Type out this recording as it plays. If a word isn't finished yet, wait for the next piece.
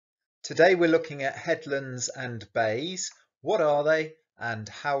Today we're looking at headlands and bays. What are they and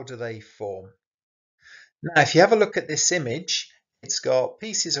how do they form? Now, if you have a look at this image, it's got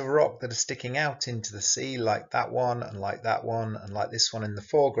pieces of rock that are sticking out into the sea, like that one and like that one and like this one in the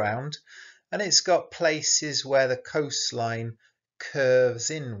foreground. And it's got places where the coastline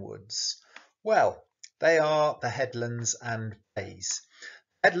curves inwards. Well, they are the headlands and bays.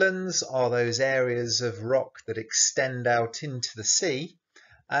 Headlands are those areas of rock that extend out into the sea,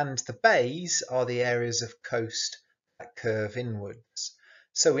 and the bays are the areas of coast that curve inwards.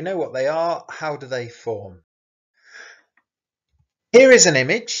 So we know what they are. How do they form? Here is an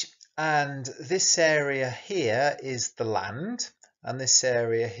image, and this area here is the land, and this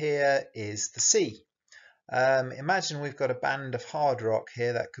area here is the sea. Imagine we've got a band of hard rock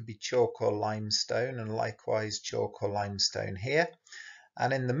here that could be chalk or limestone, and likewise chalk or limestone here.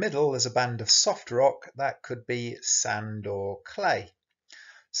 And in the middle there's a band of soft rock that could be sand or clay.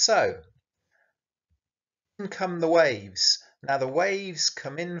 So in come the waves. Now the waves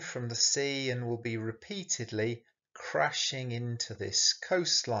come in from the sea and will be repeatedly crashing into this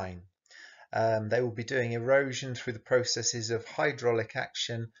coastline. They will be doing erosion through the processes of hydraulic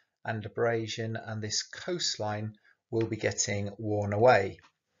action and abrasion, and this coastline will be getting worn away.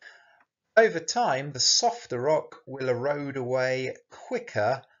 Over time, the softer rock will erode away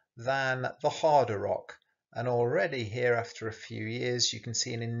quicker than the harder rock. And already here, after a few years, you can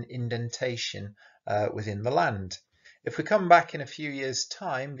see an indentation within the land. If we come back in a few years'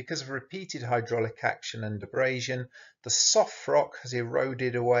 time, because of repeated hydraulic action and abrasion, the soft rock has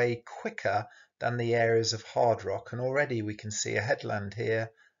eroded away quicker than the areas of hard rock. And already we can see a headland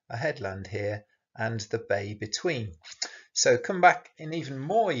here, and the bay between. So come back in even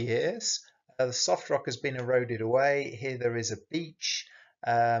more years, the soft rock has been eroded away. Here there is a beach,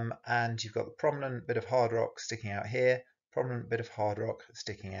 and you've got the prominent bit of hard rock sticking out here, prominent bit of hard rock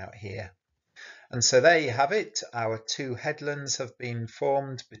sticking out here. And so there you have it. Our two headlands have been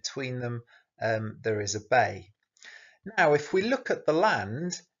formed. Between them there is a bay. Now if we look at the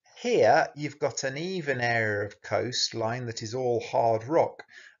land, here you've got an even area of coastline that is all hard rock,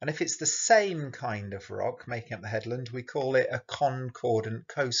 and if it's the same kind of rock making up the headland, we call it a concordant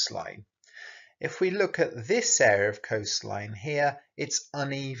coastline. If we look at this area of coastline here, it's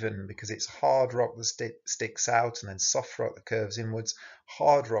uneven because it's hard rock that sticks out and then soft rock that curves inwards,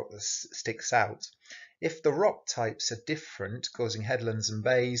 hard rock that sticks out. If the rock types are different, causing headlands and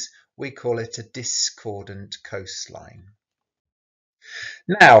bays, we call it a discordant coastline.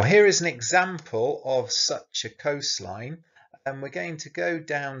 Now, here is an example of such a coastline, and we're going to go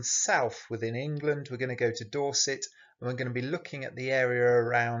down south within England. We're going to go to Dorset, and we're going to be looking at the area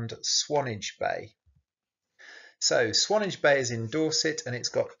around Swanage Bay. So Swanage Bay is in Dorset, and it's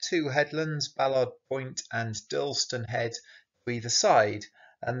got two headlands, Ballard Point and Dirlston Head, to either side.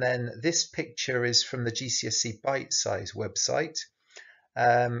 And then this picture is from the GCSE Bite Size website.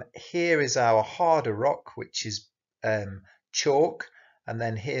 Here is our harder rock, which is chalk. And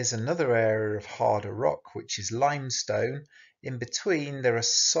then here's another area of harder rock, which is limestone. In between there are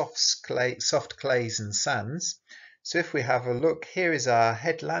soft clays and sands. So if we have a look, here is our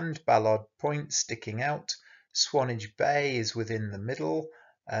headland, Ballard Point, sticking out. Swanage Bay is within the middle.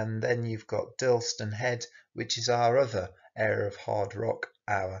 And then you've got Dirlston Head, which is our other area of hard rock,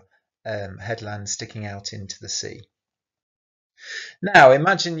 our headland sticking out into the sea. Now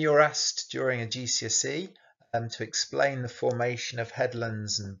imagine you're asked during a GCSE to explain the formation of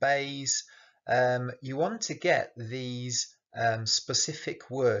headlands and bays. You want to get these specific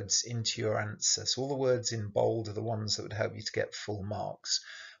words into your answer. So all the words in bold are the ones that would help you to get full marks.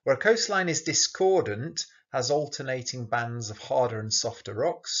 Where a coastline is discordant, has alternating bands of harder and softer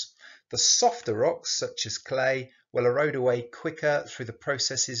rocks. The softer rocks, such as clay, will erode away quicker through the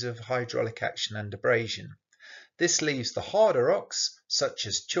processes of hydraulic action and abrasion. This leaves the harder rocks, such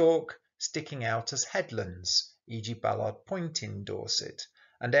as chalk, sticking out as headlands, e.g. Ballard Point in Dorset,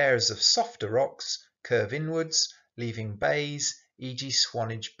 and areas of softer rocks curve inwards, leaving bays, e.g.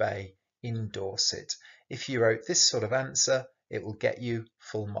 Swanage Bay in Dorset. If you wrote this sort of answer, it will get you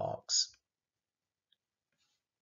full marks.